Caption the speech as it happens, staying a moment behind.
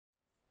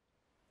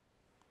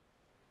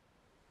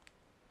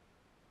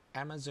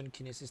Amazon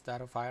Kinesis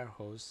Data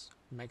Firehose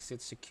makes it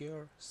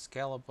secure,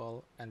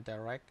 scalable, and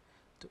direct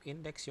to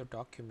index your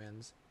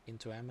documents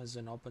into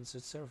Amazon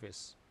OpenSearch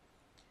service,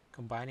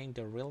 combining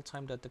the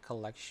real-time data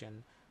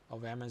collection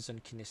of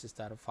Amazon Kinesis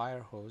Data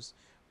Firehose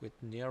with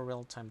near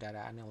real-time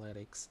data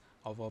analytics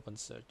of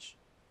OpenSearch.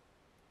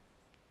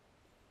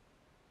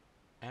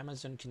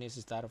 Amazon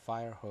Kinesis Data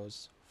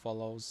Firehose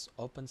follows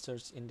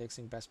OpenSearch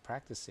indexing best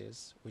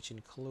practices, which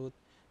include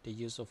the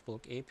use of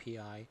bulk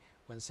API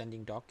when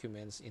sending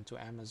documents into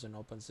Amazon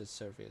OpenSearch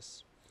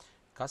service.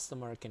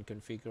 Customer can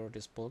configure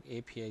this bulk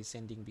API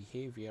sending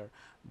behavior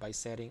by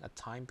setting a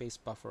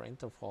time-based buffer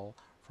interval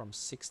from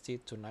 60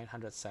 to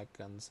 900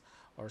 seconds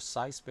or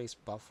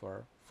size-based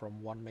buffer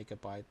from 1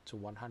 MB to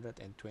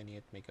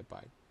 128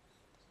 MB.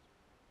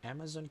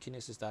 Amazon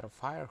Kinesis Data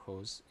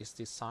Firehose is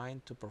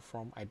designed to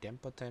perform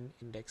idempotent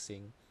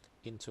indexing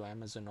into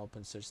Amazon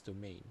OpenSearch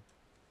domain.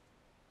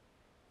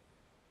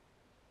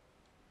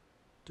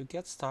 To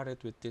get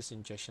started with this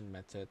ingestion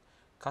method,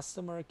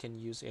 customer can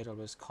use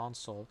AWS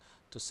Console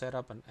to set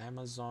up an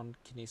Amazon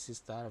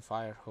Kinesis Data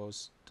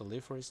Firehose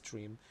delivery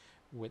stream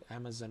with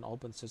Amazon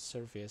OpenSearch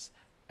service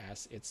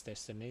as its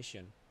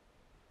destination.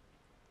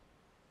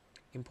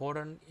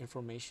 Important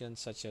information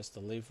such as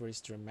delivery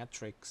stream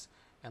metrics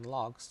and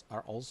logs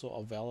are also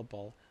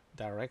available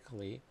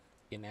directly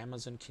in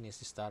Amazon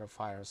Kinesis Data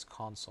Firehose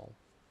console.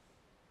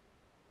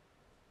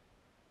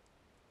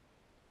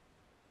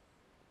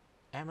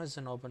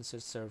 Amazon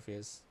OpenSearch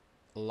service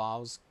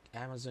allows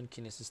Amazon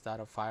Kinesis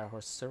Data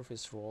Firehose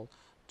service role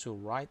to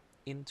write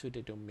into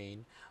the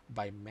domain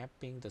by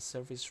mapping the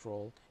service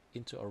role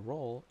into a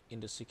role in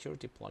the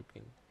security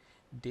plugin.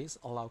 This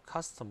allows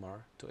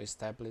customer to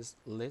establish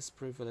least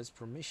privilege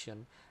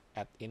permission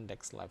at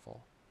index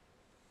level.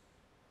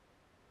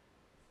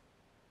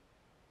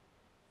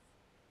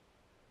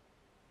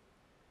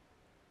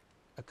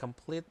 A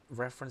complete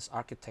reference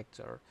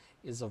architecture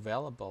is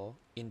available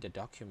in the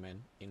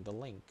document in the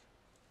link.